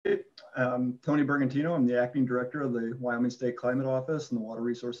I'm Tony Bergantino. I'm the acting director of the Wyoming State Climate Office and the Water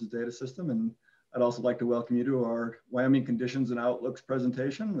Resources Data System. And I'd also like to welcome you to our Wyoming Conditions and Outlooks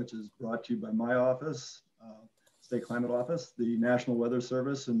presentation, which is brought to you by my office, State Climate Office, the National Weather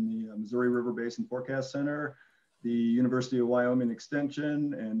Service, and the Missouri River Basin Forecast Center, the University of Wyoming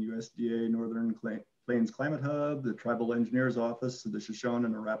Extension, and USDA Northern Plains Climate Hub, the Tribal Engineers Office of the Shoshone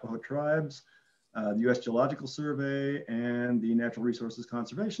and Arapaho Tribes, the U.S. Geological Survey, and the Natural Resources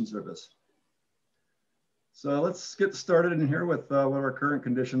Conservation Service. So let's get started in here with what our current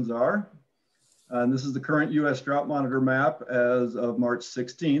conditions are. And this is the current US Drought Monitor map as of March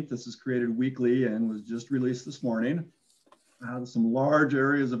 16th. This is created weekly and was just released this morning. Some large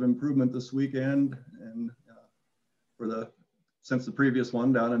areas of improvement this weekend, and since the previous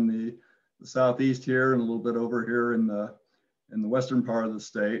one, down in the southeast here and a little bit over here in the western part of the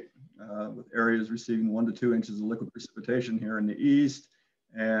state, with areas receiving 1 to 2 inches of liquid precipitation here in the east,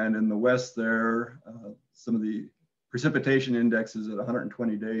 and in the west there, some of the precipitation indexes at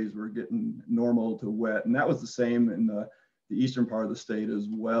 120 days were getting normal to wet, and that was the same in the eastern part of the state as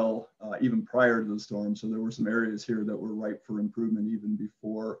well, even prior to the storm. So there were some areas here that were ripe for improvement even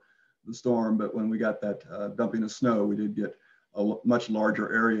before the storm, but when we got that dumping of snow, we did get a much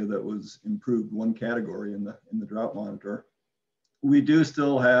larger area that was improved 1 category in the drought monitor. We do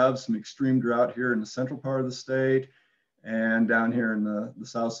still have some extreme drought here in the central part of the state and down here in the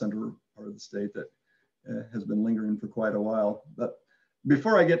south central part of the state that has been lingering for quite a while. But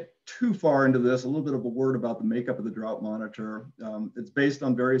before I get too far into this, a little bit of a word about the makeup of the drought monitor. It's based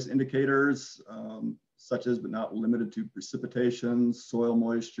on various indicators, such as but not limited to precipitation, soil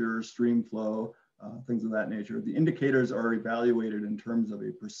moisture, stream flow, things of that nature. The indicators are evaluated in terms of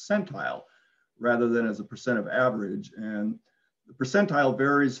a percentile rather than as a percent of average. And the percentile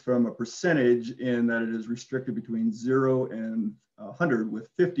varies from a percentage in that it is restricted between 0 and 100, with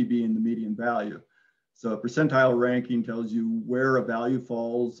 50 being the median value. So a percentile ranking tells you where a value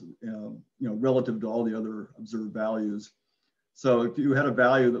falls, relative to all the other observed values. So if you had a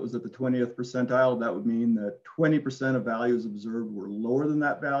value that was at the 20th percentile, that would mean that 20% of values observed were lower than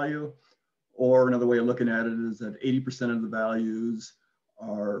that value. Or another way of looking at it is that 80% of the values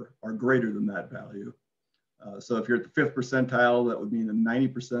are greater than that value. So if you're at the 5th percentile, that would mean that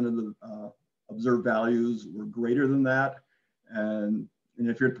 90% of the observed values were greater than that. And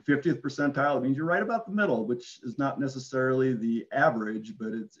if you're at the 50th percentile, it means you're right about the middle, which is not necessarily the average, but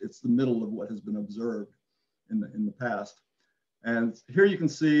it's the middle of what has been observed in the past. And here you can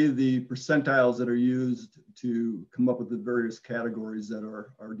see the percentiles that are used to come up with the various categories that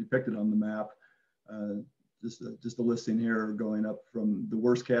are depicted on the map. Just a listing here going up from the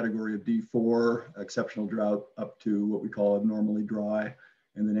worst category of D4, exceptional drought, up to what we call abnormally dry.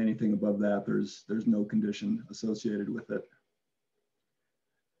 And then anything above that, there's no condition associated with it.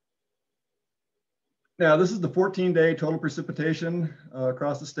 Now, this is the 14-day total precipitation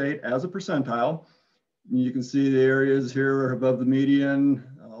across the state as a percentile. You can see the areas here above the median,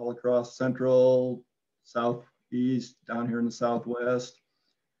 all across central, southeast, down here in the southwest.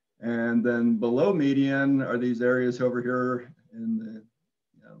 And then below median are these areas over here in the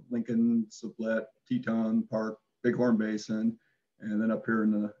Lincoln, Sublette, Teton, Park, Bighorn Basin, and then up here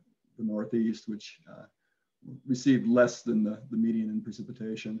in the northeast, which received less than the median in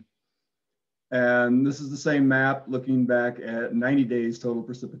precipitation. And this is the same map looking back at 90 days total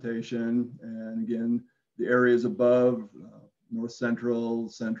precipitation. And again, the areas above, north central,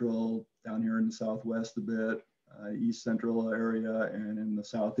 central, down here in the southwest a bit, east central area, and in the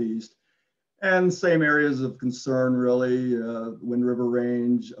southeast. And same areas of concern really, Wind River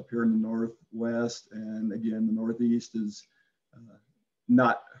Range up here in the northwest. And again, the northeast is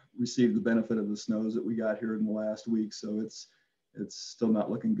not received the benefit of the snows that we got here in the last week. So it's still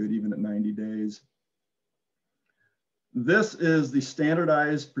not looking good even at 90 days. This is the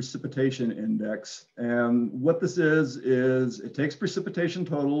standardized precipitation index. And what this is it takes precipitation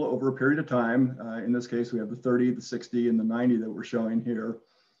total over a period of time. In this case, we have the 30, the 60, and the 90 that we're showing here.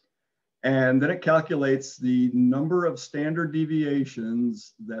 And then it calculates the number of standard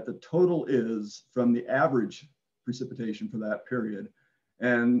deviations that the total is from the average precipitation for that period.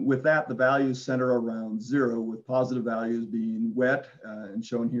 And with that, the values center around 0, with positive values being wet and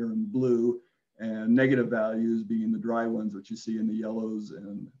shown here in blue, and negative values being the dry ones, which you see in the yellows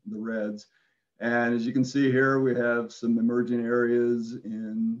and the reds. And as you can see here, we have some emerging areas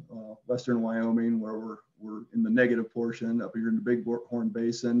in western Wyoming where we're in the negative portion, up here in the Bighorn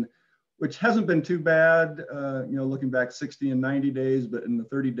Basin, which hasn't been too bad, looking back 60 and 90 days, but in the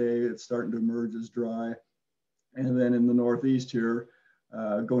 30-day, it's starting to emerge as dry. And then in the northeast here,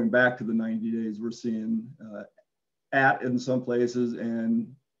 going back to the 90 days, we're seeing in some places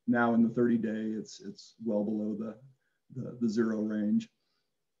and now in the 30-day, it's well below the zero range.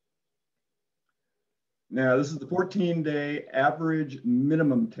 Now, this is the 14-day average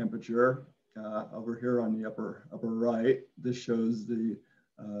minimum temperature over here on the upper right. This shows the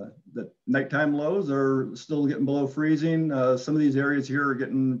nighttime lows are still getting below freezing. Some of these areas here are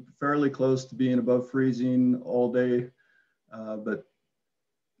getting fairly close to being above freezing all day, but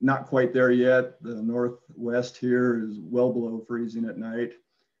not quite there yet. The northwest here is well below freezing at night.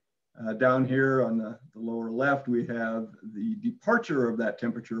 Down here on the lower left, we have the departure of that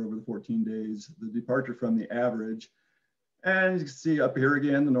temperature over the 14 days, the departure from the average. And you can see up here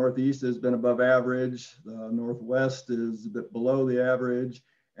again, the northeast has been above average. The northwest is a bit below the average.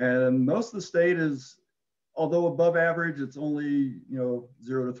 And most of the state is, although above average, it's only 0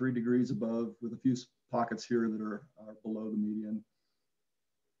 to 3 degrees above, with a few pockets here that are below the median.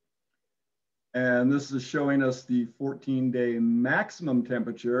 And this is showing us the 14-day maximum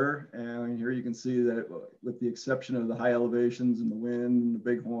temperature. And here you can see that with the exception of the high elevations and the wind and the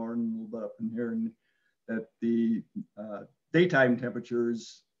bighorn, a little bit up in here, and that the daytime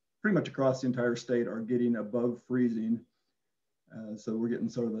temperatures pretty much across the entire state are getting above freezing. So we're getting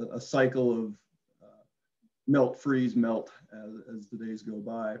sort of a cycle of melt, freeze, melt as the days go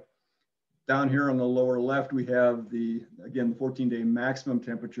by. Down here on the lower left, we have again, the 14-day maximum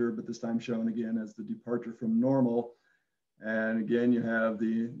temperature, but this time shown again as the departure from normal. And again, you have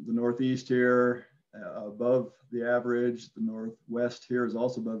the northeast here above the average. The northwest here is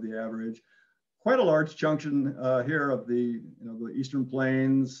also above the average. Quite a large chunction here of the eastern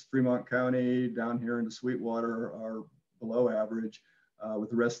plains, Fremont County, down here into Sweetwater are below average,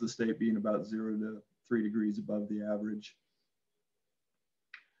 with the rest of the state being about 0 to 3 degrees above the average.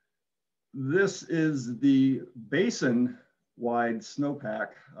 This is the basin-wide snowpack.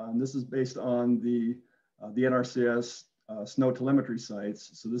 This is based on the NRCS snow telemetry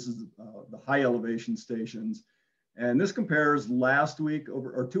sites. So this is the high elevation stations. And this compares last week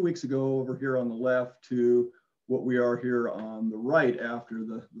or 2 weeks ago over here on the left to what we are here on the right after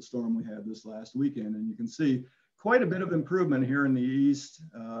the storm we had this last weekend. And you can see quite a bit of improvement here in the east.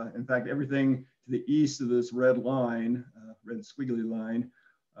 In fact, everything to the east of this red line, red squiggly line,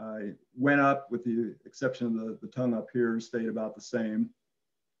 went up, with the exception of the tongue up here, stayed about the same.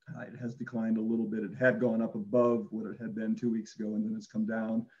 It has declined a little bit. It had gone up above what it had been 2 weeks ago, and then it's come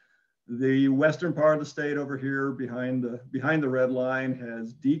down. The western part of the state over here behind the red line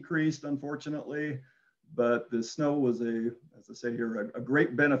has decreased, unfortunately, but the snow was as I say here, a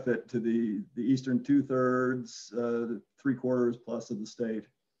great benefit to the eastern 2/3, 3/4 plus of the state.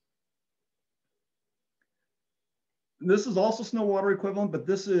 This is also snow water equivalent, but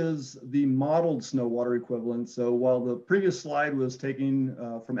this is the modeled snow water equivalent. So while the previous slide was taking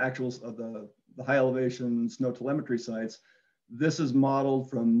from actuals of the high elevation snow telemetry sites, this is modeled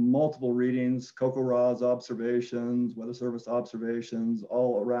from multiple readings, CoCoRaHS observations, Weather Service observations,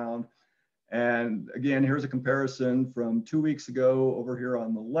 all around. And again, here's a comparison from 2 weeks ago over here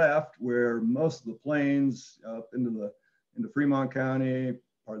on the left, where most of the plains up into Fremont County,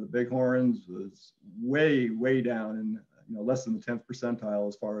 part of the Bighorns, was way down in less than the 10th percentile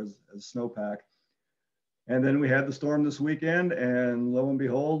as far as snowpack. And then we had the storm this weekend, and lo and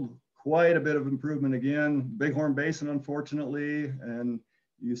behold, quite a bit of improvement again. Bighorn Basin, unfortunately, and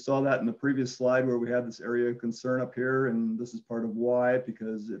you saw that in the previous slide where we had this area of concern up here, and this is part of why,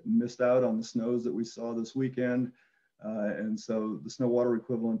 because it missed out on the snows that we saw this weekend. And so the snow water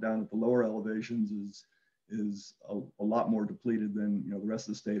equivalent down at the lower elevations is a lot more depleted than the rest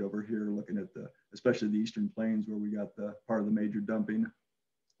of the state over here, looking at especially the eastern plains where we got the part of the major dumping.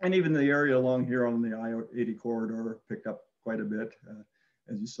 And even the area along here on the I-80 corridor picked up quite a bit,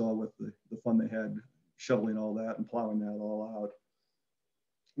 as you saw with the fun they had shoveling all that and plowing that all out.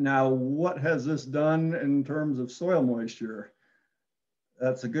 Now, what has this done in terms of soil moisture?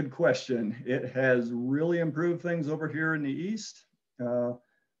 That's a good question. It has really improved things over here in the east.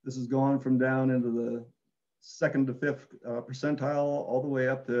 This has gone from down into the 2nd to 5th percentile all the way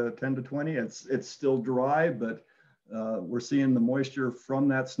up to 10 to 20. It's still dry, but we're seeing the moisture from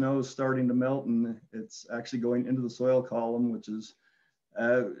that snow starting to melt, and it's actually going into the soil column, which is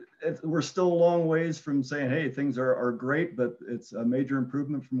we're still a long ways from saying, hey, things are great, but it's a major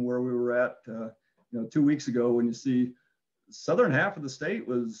improvement from where we were at 2 weeks ago, when you see southern half of the state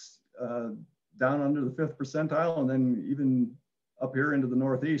was down under the 5th percentile, and then even up here into the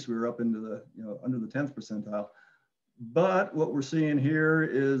northeast, we were up into the under the 10th percentile. But what we're seeing here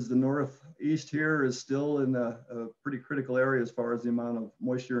is the northeast here is still in a pretty critical area as far as the amount of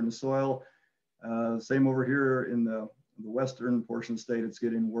moisture in the soil. Same over here in the western portion of the state, it's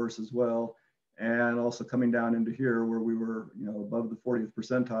getting worse as well. and also coming down into here where we were, above the 40th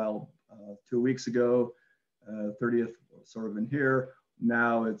percentile 2 weeks ago, 30th sort of in here.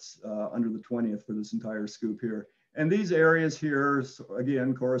 Now it's under the 20th for this entire scoop here. And these areas here,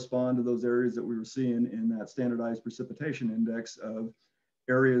 again, correspond to those areas that we were seeing in that standardized precipitation index of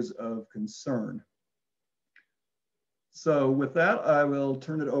areas of concern. So with that, I will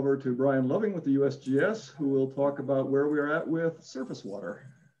turn it over to Brian Loving with the USGS, who will talk about where we are at with surface water.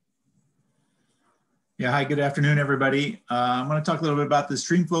 Yeah, hi, good afternoon, everybody. I'm going to talk a little bit about the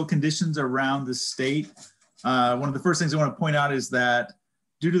stream flow conditions around the state. One of the first things I want to point out is that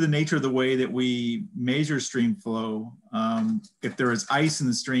due to the nature of the way that we measure stream flow, if there is ice in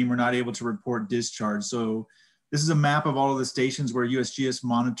the stream, we're not able to report discharge. So this is a map of all of the stations where USGS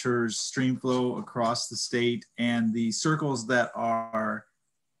monitors stream flow across the state, and the circles that are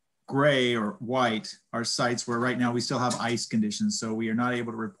gray or white are sites where right now we still have ice conditions, so we are not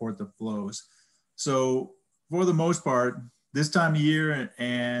able to report the flows. So for the most part, this time of year,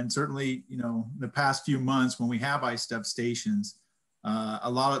 and certainly, the past few months when we have ice stuff stations, a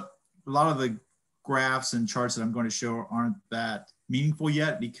lot of the graphs and charts that I'm going to show aren't that meaningful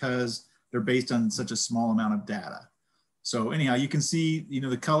yet because they're based on such a small amount of data. So anyhow, you can see,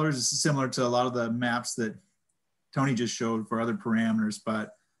 the colors is similar to a lot of the maps that Tony just showed for other parameters,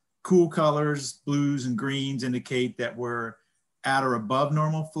 but cool colors, blues and greens indicate that we're at or above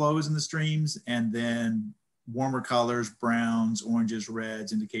normal flows in the streams, and then warmer colors, browns, oranges,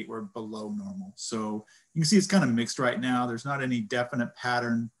 reds indicate we're below normal. So you can see it's kind of mixed right now. There's not any definite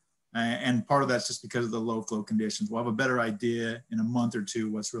pattern, and part of that's just because of the low flow conditions. We'll have a better idea in a month or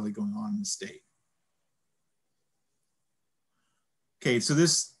two what's really going on in the state. Okay, so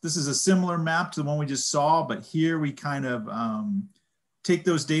this is a similar map to the one we just saw, but here we kind of take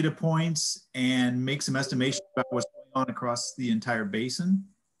those data points and make some estimations about what's going on across the entire basin.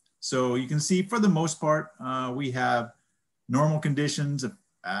 So you can see for the most part, we have normal conditions,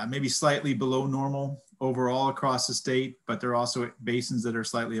 maybe slightly below normal overall across the state, but there are also basins that are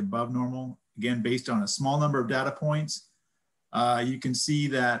slightly above normal. Again, based on a small number of data points, you can see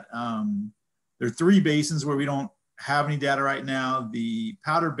that there are 3 basins where we don't have any data right now. The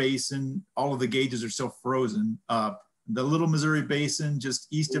Powder Basin, all of the gauges are still frozen up. The Little Missouri Basin, just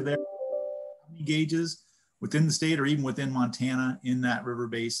east of there, gauges within the state or even within Montana in that river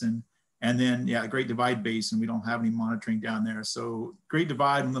basin. And then, yeah, Great Divide Basin, we don't have any monitoring down there. So Great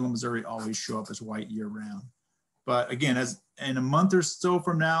Divide and Little Missouri always show up as white year round. But again, as in a month or so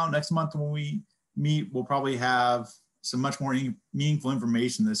from now, next month when we meet, we'll probably have some much more meaningful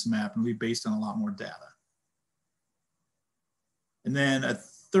information in this map, and it'll be based on a lot more data. And then a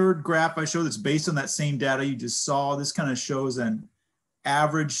third graph I show that's based on that same data you just saw. This kind of shows an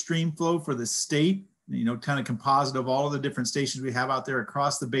average stream flow for the state, kind of composite of all of the different stations we have out there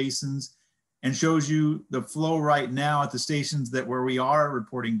across the basins, and shows you the flow right now at the stations where we are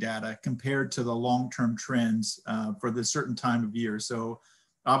reporting data compared to the long-term trends for the certain time of year. So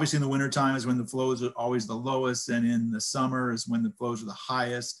obviously in the wintertime is when the flows are always the lowest, and in the summer is when the flows are the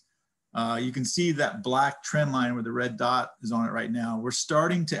highest. You can see that black trend line where the red dot is on it right now. We're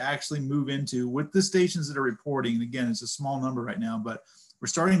starting to actually move into, with the stations that are reporting, and again, it's a small number right now, but we're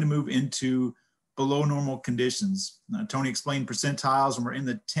starting to move into below normal conditions. Tony explained percentiles, and we're in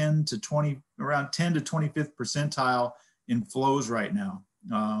the 10 to 20, around 10 to 25th percentile in flows right now.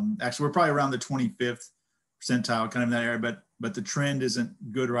 Actually, we're probably around the 25th percentile, kind of in that area, but the trend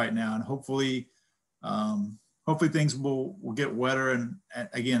isn't good right now. And hopefully things will get wetter. And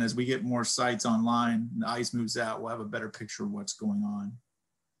again, as we get more sites online and the ice moves out, we'll have a better picture of what's going on.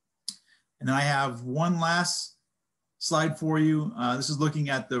 And then I have one last slide for you. This is looking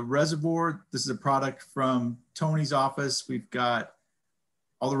at the reservoir. This is a product from Tony's office. We've got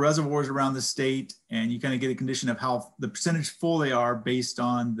all the reservoirs around the state, and you kind of get a condition of how the percentage full they are based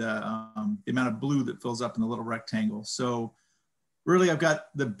on the amount of blue that fills up in the little rectangle. So really, I've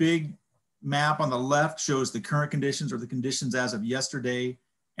got the big map on the left shows the current conditions, or the conditions as of yesterday.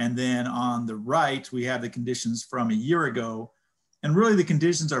 And then on the right, we have the conditions from a year ago. And really the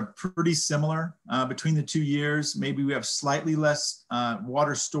conditions are pretty similar between the 2 years. Maybe we have slightly less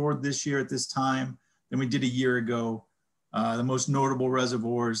water stored this year at this time than we did a year ago. The most notable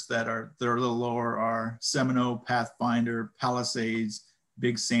reservoirs that are a little lower are Seminoe, Pathfinder, Palisades,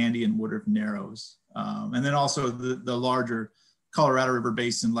 Big Sandy, and Woodruff Narrows. And then also the larger Colorado River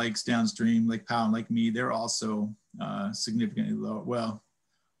Basin lakes downstream, Lake Powell and Lake Mead, they're also significantly lower. Well,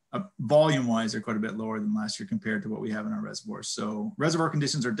 volume-wise, they're quite a bit lower than last year compared to what we have in our reservoirs. So reservoir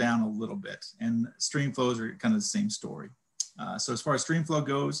conditions are down a little bit, and stream flows are kind of the same story. So as far as stream flow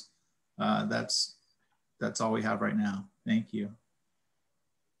goes, that's all we have right now. Thank you.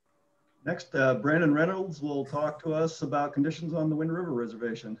 Next, Brandon Reynolds will talk to us about conditions on the Wind River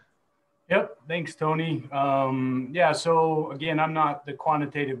Reservation. Yep. Thanks, Tony. Yeah, so again, I'm not the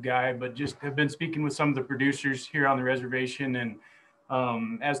quantitative guy, but just have been speaking with some of the producers here on the reservation.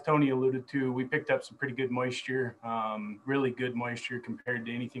 And as Tony alluded to, we picked up some pretty good moisture, really good moisture compared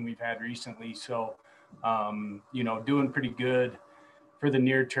to anything we've had recently. So, doing pretty good for the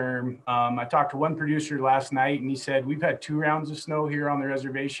near term. I talked to one producer last night and he said, we've had 2 rounds of snow here on the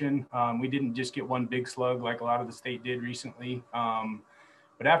reservation. We didn't just get one big slug like a lot of the state did recently.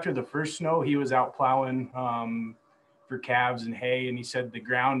 But after the first snow, he was out plowing for calves and hay. And he said the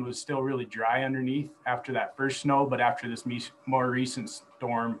ground was still really dry underneath after that first snow. But after this more recent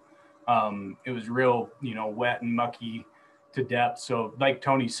storm, it was real, wet and mucky to depth. So like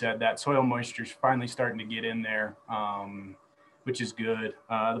Tony said, that soil moisture is finally starting to get in there, which is good.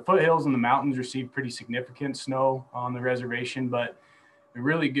 The foothills and the mountains received pretty significant snow on the reservation, but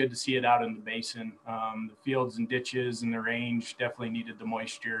really good to see it out in the basin. The fields and ditches and the range definitely needed the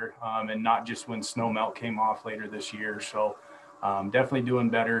moisture, and not just when snow melt came off later this year. So definitely doing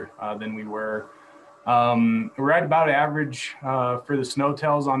better than we were. We're at about average for the snow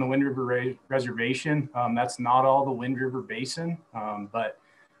tells on the Wind River Reservation. That's not all the Wind River Basin, but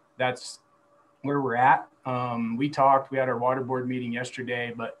that's where we're at. We had our water board meeting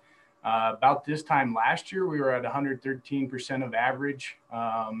yesterday, but about this time last year, we were at 113% of average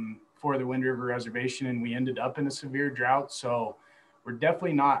for the Wind River Reservation, and we ended up in a severe drought. So we're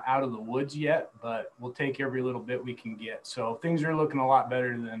definitely not out of the woods yet, but we'll take every little bit we can get. So things are looking a lot better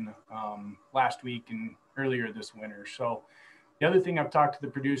than last week and earlier this winter. So the other thing I've talked to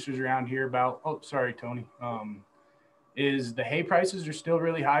the producers around here about, sorry, Tony, is the hay prices are still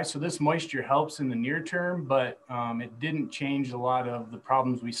really high. So this moisture helps in the near term, but it didn't change a lot of the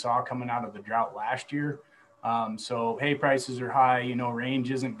problems we saw coming out of the drought last year. So hay prices are high,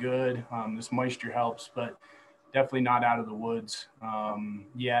 range isn't good. This moisture helps, but definitely not out of the woods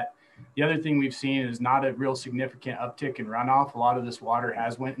yet. The other thing we've seen is not a real significant uptick in runoff. A lot of this water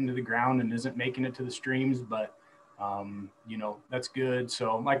has went into the ground and isn't making it to the streams, but that's good.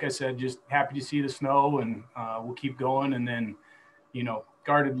 So like I said, just happy to see the snow, and we'll keep going. And then,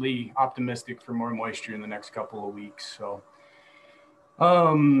 guardedly optimistic for more moisture in the next couple of weeks. So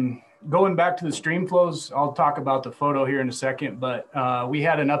going back to the stream flows, I'll talk about the photo here in a second, but we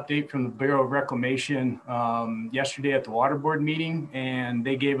had an update from the Bureau of Reclamation yesterday at the water board meeting, and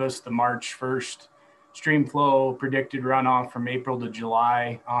they gave us the March 1st stream flow predicted runoff from April to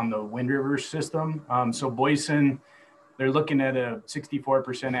July on the Wind River system. So Boysen, they're looking at a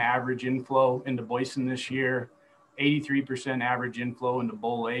 64% average inflow into Boysen this year, 83% average inflow into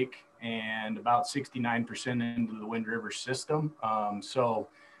Bull Lake, and about 69% into the Wind River system. So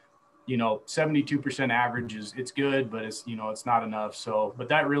 72% average it's good, but it's not enough. So, but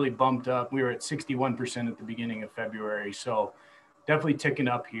that really bumped up. We were at 61% at the beginning of February. So definitely ticking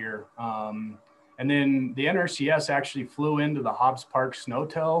up here. And then the NRCS actually flew into the Hobbs Park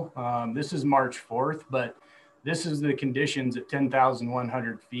Snowtel. This is March 4th, but this is the conditions at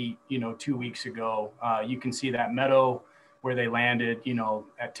 10,100 feet, 2 weeks ago. You can see that meadow where they landed,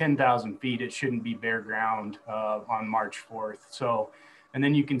 at 10,000 feet, it shouldn't be bare ground on March 4th. So, and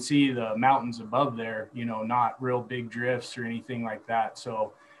then you can see the mountains above there, not real big drifts or anything like that.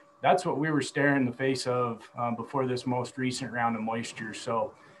 So that's what we were staring in the face of before this most recent round of moisture.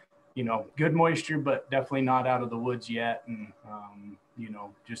 So, good moisture, but definitely not out of the woods yet. And,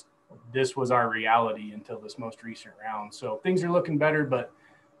 just this was our reality until this most recent round. So things are looking better, but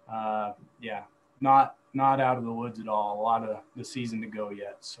not out of the woods at all. A lot of the season to go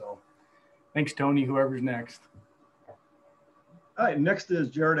yet. So thanks, Tony, whoever's next. All right, next is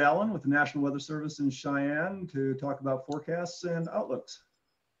Jared Allen with the National Weather Service in Cheyenne to talk about forecasts and outlooks.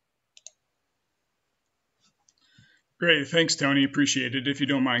 Great, thanks, Tony. Appreciate it. If you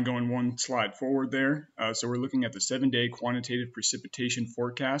don't mind going one slide forward there. So we're looking at the 7-day quantitative precipitation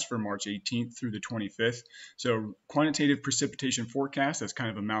forecast for March 18th through the 25th. So quantitative precipitation forecast, that's kind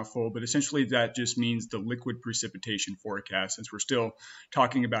of a mouthful, but essentially that just means the liquid precipitation forecast, since we're still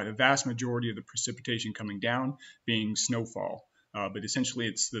talking about a vast majority of the precipitation coming down being snowfall. But essentially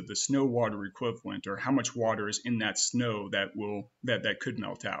it's the snow water equivalent, or how much water is in that snow that could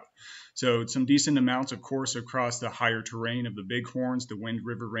melt out. So some decent amounts, of course, across the higher terrain of the Bighorns, the Wind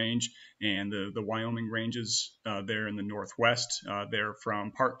River Range, and the Wyoming ranges there in the northwest, there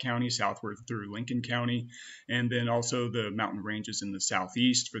from Park County southward through Lincoln County, and then also the mountain ranges in the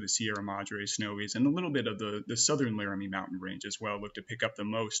southeast for the Sierra Madre Snowies, and a little bit of the southern Laramie Mountain Range as well look to pick up the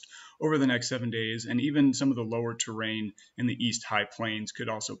most over the next 7 days, and even some of the lower terrain in the east southeast high plains could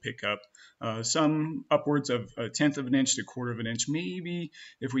also pick up some upwards of 1/10 of an inch to 1/4 of an inch, maybe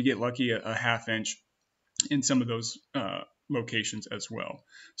if we get lucky, a 1/2 inch in some of those locations as well.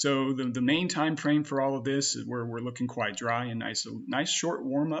 So the main time frame for all of this is where we're looking quite dry and nice short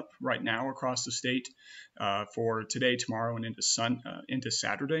warm up right now across the state for today, tomorrow, and into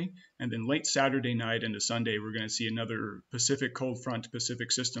Saturday. And then late Saturday night into Sunday, we're going to see another Pacific cold front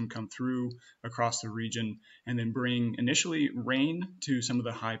Pacific system come through across the region and then bring initially rain to some of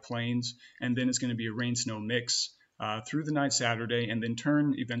the high plains, and then it's going to be a rain snow mix through the night Saturday, and then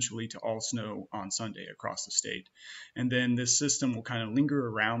turn eventually to all snow on Sunday across the state. And then this system will kind of linger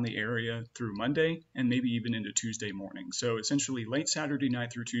around the area through Monday and maybe even into Tuesday morning. So essentially late Saturday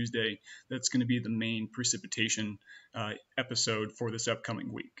night through Tuesday, that's going to be the main precipitation episode for this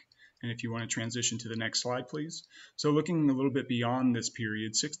upcoming week. And if you want to transition to the next slide, please. So looking a little bit beyond this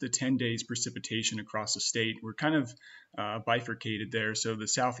period, 6 to 10 days precipitation across the state, we're kind of bifurcated there. So the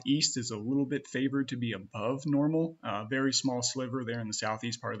southeast is a little bit favored to be above normal, very small sliver there in the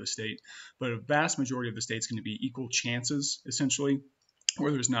southeast part of the state, but a vast majority of the state is going to be equal chances, essentially,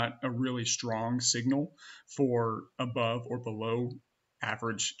 where there's not a really strong signal for above or below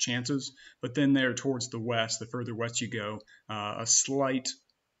average chances. But then there towards the west, the further west you go, a slight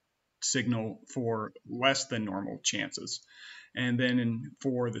signal for less than normal chances. And then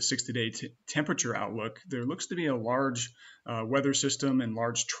for the 60-day temperature outlook, there looks to be a large weather system and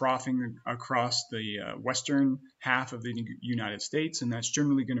large troughing across the western half of the United States, and that's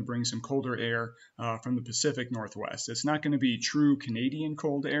generally going to bring some colder air from the Pacific Northwest. It's not going to be true Canadian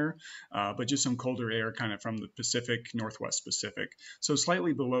cold air, but just some colder air kind of from the Pacific, Northwest Pacific. So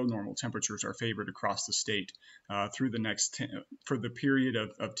slightly below normal temperatures are favored across the state through the next for the period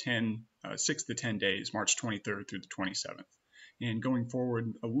of 6 to 10 days, March 23rd through the 27th. And going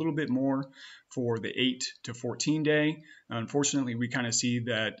forward a little bit more for the 8 to 14 day, unfortunately, we kind of see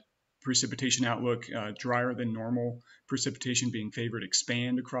that precipitation outlook, drier than normal precipitation being favored,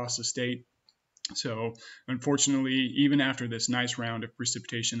 expand across the state. So unfortunately, even after this nice round of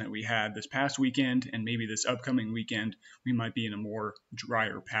precipitation that we had this past weekend and maybe this upcoming weekend, we might be in a more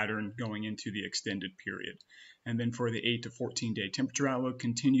drier pattern going into the extended period. And then for the 8 to 14 day temperature outlook,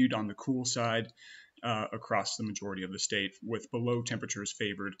 continued on the cool side across the majority of the state, with below temperatures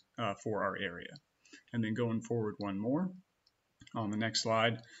favored for our area. And then going forward one more on the next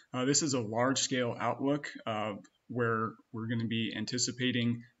slide. This is a large-scale outlook where we're going to be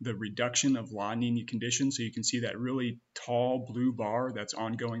anticipating the reduction of La Nina conditions. So you can see that really tall blue bar that's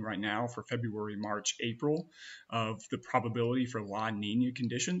ongoing right now for February, March, April of the probability for La Nina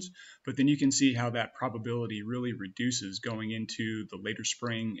conditions. But then you can see how that probability really reduces going into the later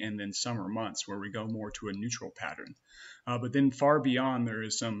spring and then summer months, where we go more to a neutral pattern. But then far beyond, there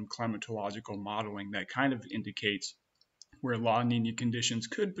is some climatological modeling that kind of indicates where La Nina conditions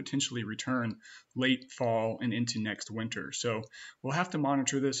could potentially return late fall and into next winter. So we'll have to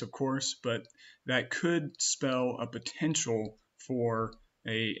monitor this, of course, but that could spell a potential for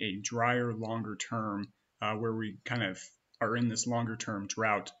a drier, longer term where we kind of are in this longer term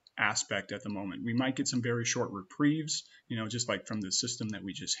drought aspect at the moment. We might get some very short reprieves, just like from the system that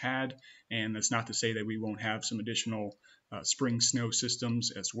we just had. And that's not to say that we won't have some additional spring snow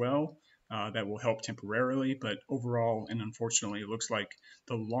systems as well. That will help temporarily, but overall, and unfortunately, it looks like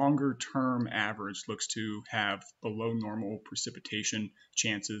the longer term average looks to have below normal precipitation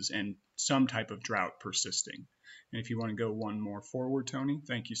chances and some type of drought persisting. And if you want to go one more forward, Tony,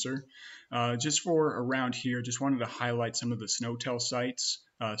 thank you, sir. Just for around here, just wanted to highlight some of the SNOTEL sites.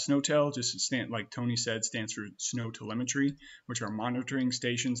 SNOTEL, like Tony said, stands for snow telemetry, which are monitoring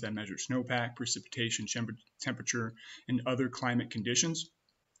stations that measure snowpack, precipitation, temperature, and other climate conditions.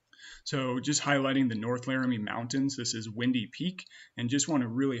 So just highlighting the North Laramie Mountains, this is Windy Peak, and just want to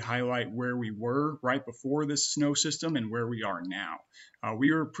really highlight where we were right before this snow system and where we are now.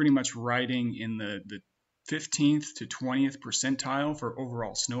 We were pretty much riding in the 15th to 20th percentile for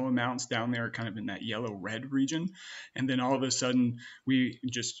overall snow amounts down there, kind of in that yellow-red region. And then all of a sudden, we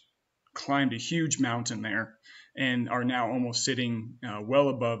just climbed a huge mountain there and are now almost sitting well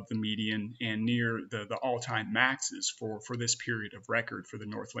above the median and near the all-time maxes for this period of record for the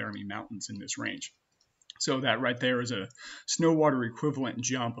North Laramie Mountains in this range. So that right there is a snow water equivalent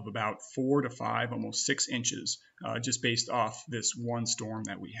jump of about 4 to 5, almost 6 inches, just based off this one storm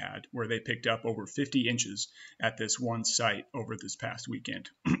that we had, where they picked up over 50 inches at this one site over this past weekend.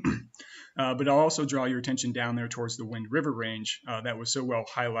 But I'll also draw your attention down there towards the Wind River range that was so well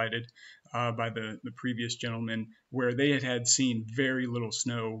highlighted by the previous gentleman, where they had seen very little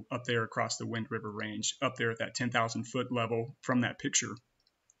snow up there across the Wind River range, up there at that 10,000 foot level from that picture.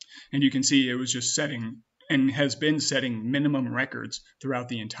 And you can see it was just setting and has been setting minimum records throughout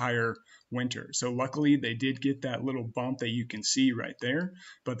the entire winter. So luckily they did get that little bump that you can see right there,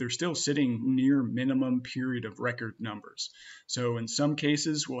 but they're still sitting near minimum period of record numbers. So in some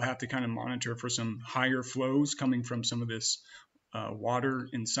cases, we'll have to kind of monitor for some higher flows coming from some of this water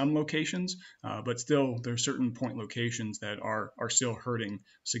in some locations, but still there are certain point locations that are still hurting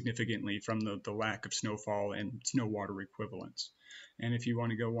significantly from the lack of snowfall and snow water equivalents. And if you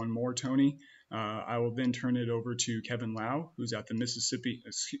want to go one more, Tony, I will then turn it over to Kevin Lau, who's at the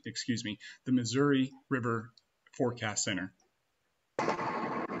Missouri River Forecast Center.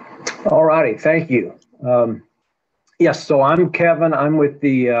 All righty, thank you. Yes, so I'm Kevin. I'm with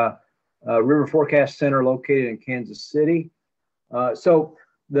the River Forecast Center located in Kansas City. So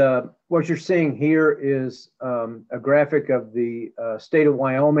what you're seeing here is a graphic of the state of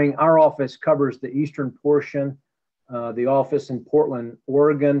Wyoming. Our office covers the eastern portion. The office in Portland,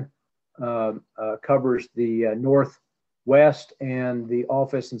 Oregon covers the northwest, and the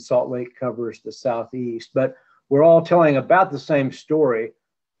office in Salt Lake covers the southeast. But we're all telling about the same story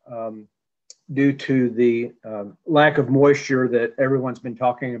due to the lack of moisture that everyone's been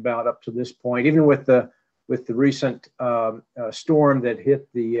talking about up to this point. Even with the recent storm that hit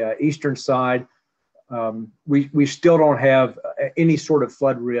the eastern side, we still don't have any sort of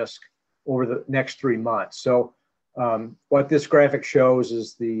flood risk over the next 3 months. So what this graphic shows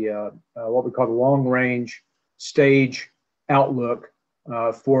is the what we call the long range stage outlook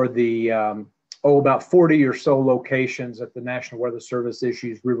for the about 40 or so locations that the National Weather Service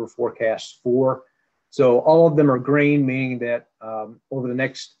issues river forecasts for. So all of them are green, meaning that over the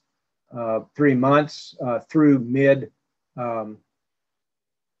next 3 months through mid,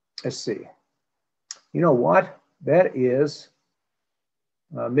 let's see, you know what, that is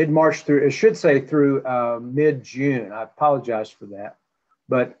mid-March through, it should say through mid-June. I apologize for that.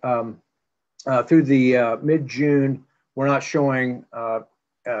 But through the mid-June, we're not showing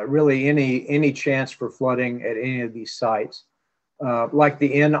really any chance for flooding at any of these sites. Like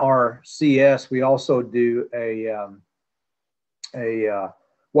the NRCS, we also do a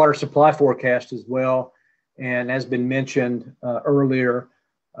water supply forecast as well. And as been mentioned earlier,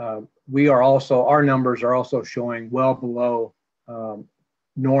 our numbers are also showing well below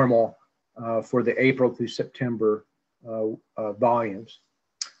normal for the April through September volumes.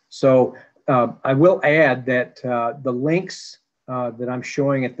 So I will add that the links that I'm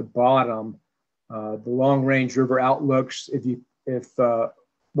showing at the bottom, the long range river outlooks, if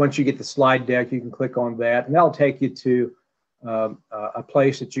once you get the slide deck, you can click on that, and that'll take you to a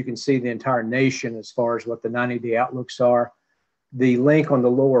place that you can see the entire nation as far as what the 90-day outlooks are. The link on the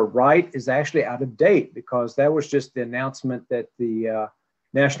lower right is actually out of date because that was just the announcement that the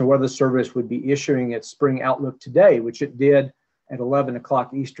National Weather Service would be issuing its spring outlook today, which it did at 11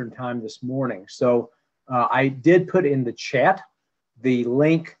 o'clock Eastern time this morning. So I did put in the chat the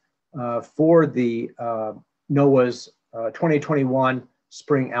link for the NOAA's 2021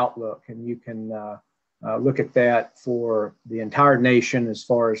 spring outlook, and you can look at that for the entire nation as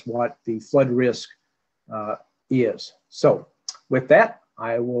far as what the flood risk is. So with that,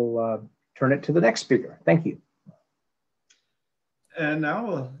 I will turn it to the next speaker. Thank you. And now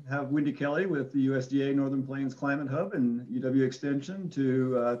we'll have Wendy Kelly with the USDA Northern Plains Climate Hub and UW Extension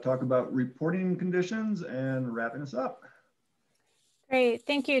to talk about reporting conditions and wrapping us up. Great,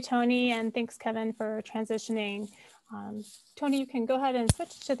 thank you, Tony, and thanks, Kevin, for transitioning. Tony, you can go ahead and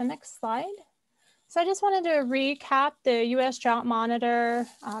switch to the next slide. So I just wanted to recap the US Drought Monitor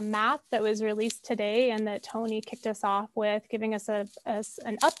map that was released today and that Tony kicked us off with, giving us an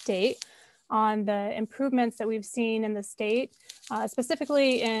update on the improvements that we've seen in the state,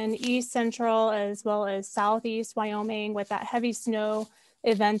 specifically in East Central as well as Southeast Wyoming with that heavy snow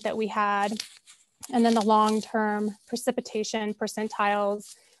event that we had, and then the long-term precipitation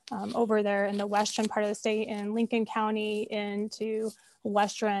percentiles over there in the western part of the state in Lincoln County into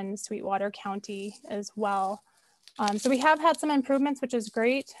western Sweetwater County as well. So we have had some improvements, which is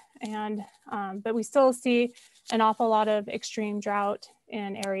great, and but we still see an awful lot of extreme drought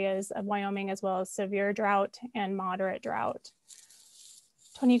in areas of Wyoming, as well as severe drought and moderate drought.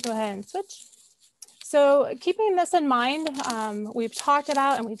 Tony, go ahead and switch. So keeping this in mind, we've talked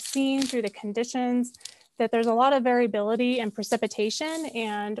about and we've seen through the conditions that there's a lot of variability in precipitation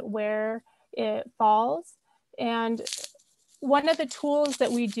and where it falls. And one of the tools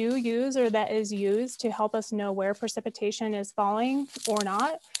that we do use, or that is used to help us know where precipitation is falling or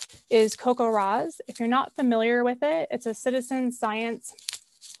not, is CocoRaHS. If you're not familiar with it, it's a citizen science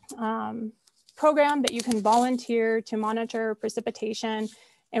program that you can volunteer to monitor precipitation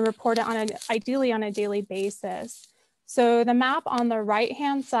and report it ideally on a daily basis. So the map on the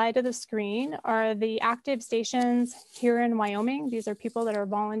right-hand side of the screen are the active stations here in Wyoming. These are people that are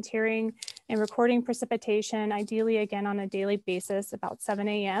volunteering and recording precipitation, ideally again on a daily basis about 7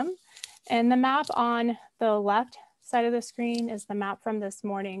 a.m. And the map on the left side of the screen is the map from this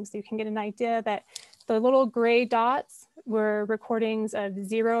morning. So you can get an idea that the little gray dots were recordings of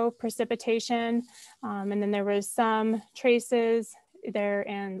 0 precipitation. And then there was some traces there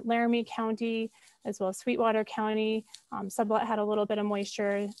in Laramie County, as well as Sweetwater County. Sublette had a little bit of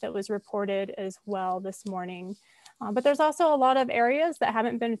moisture that was reported as well this morning. But there's also a lot of areas that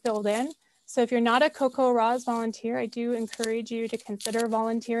haven't been filled in. So if you're not a CoCoRaHS volunteer, I do encourage you to consider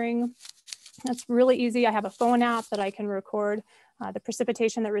volunteering. That's really easy. I have a phone app that I can record the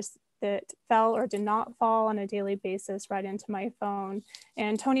precipitation that fell or did not fall on a daily basis right into my phone.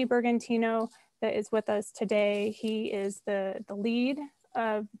 And Tony Bergantino, that is with us today, he is the lead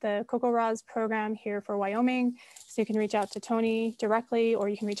of the CoCoRaHS program here for Wyoming. So you can reach out to Tony directly, or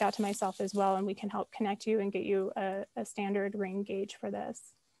you can reach out to myself as well, and we can help connect you and get you a standard ring gauge for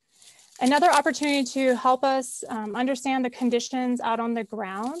this. Another opportunity to help us understand the conditions out on the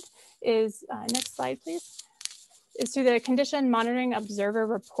ground is, next slide please, is through the Condition Monitoring Observer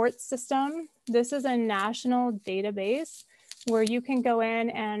Report System. This is a national database where you can go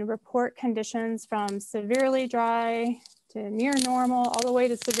in and report conditions from severely dry to near normal, all the way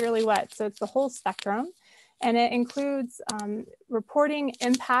to severely wet. So it's the whole spectrum. And it includes reporting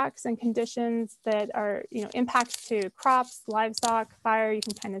impacts and conditions that are, impacts to crops, livestock, fire. You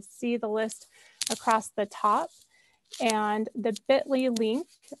can kind of see the list across the top. And the bit.ly link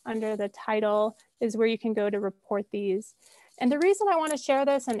under the title is where you can go to report these. And the reason I want to share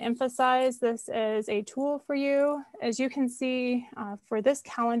this and emphasize this as a tool for you, as you can see for this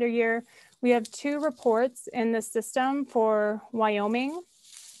calendar year, we have 2 reports in the system for Wyoming.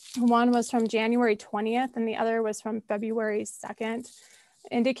 One was from January 20th and the other was from February 2nd,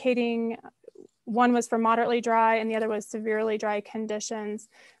 indicating one was for moderately dry and the other was severely dry conditions.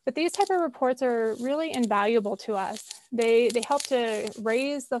 But these type of reports are really invaluable to us. They help to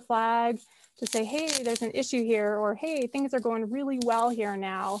raise the flag to say, hey, there's an issue here, or hey, things are going really well here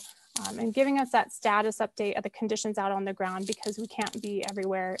now, and giving us that status update of the conditions out on the ground, because we can't be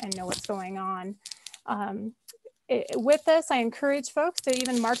everywhere and know what's going on. With this, I encourage folks to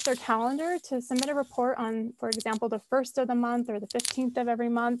even mark their calendar to submit a report on, for example, the 1st of the month or the 15th of every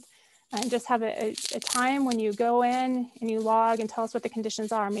month, and just have a time when you go in and you log and tell us what the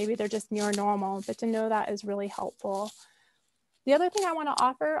conditions are. Maybe they're just near normal, but to know that is really helpful. The other thing I want to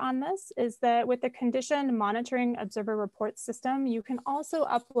offer on this is that with the Condition Monitoring Observer Report System, you can also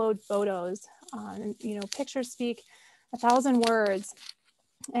upload photos. Pictures speak 1,000 words.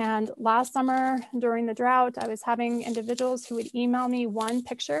 And last summer during the drought, I was having individuals who would email me one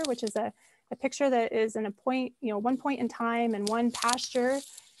picture, which is a picture that is in a point, one point in time and one pasture.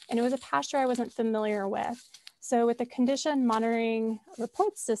 And it was a pasture I wasn't familiar with. So with the Condition Monitoring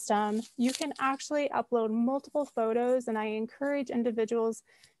Report System, you can actually upload multiple photos, and I encourage individuals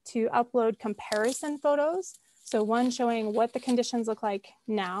to upload comparison photos. So one showing what the conditions look like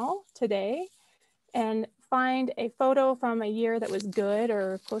now, today, and find a photo from a year that was good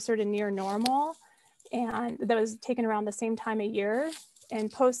or closer to near normal, and that was taken around the same time of year,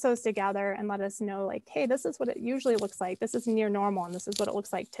 and post those together and let us know, like, hey, this is what it usually looks like. This is near normal, and this is what it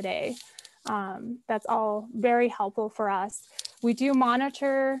looks like today. That's all very helpful for us. We do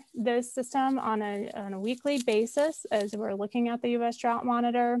monitor this system on a weekly basis as we're looking at the US Drought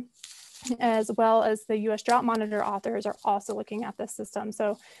Monitor, as well as the US Drought Monitor authors are also looking at this system.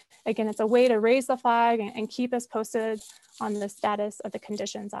 So again, it's a way to raise the flag and keep us posted on the status of the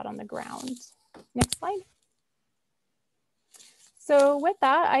conditions out on the ground. Next slide. So with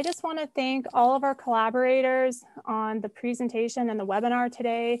that, I just want to thank all of our collaborators on the presentation and the webinar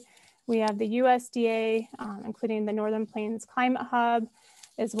today. We have the USDA, including the Northern Plains Climate Hub,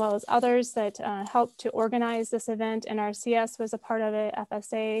 as well as others that helped to organize this event, and RCS was a part of it,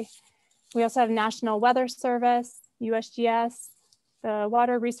 FSA. We also have National Weather Service, USGS, the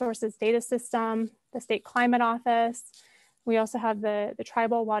Water Resources Data System, the State Climate Office. We also have the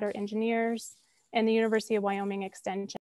Tribal Water Engineers and the University of Wyoming Extension.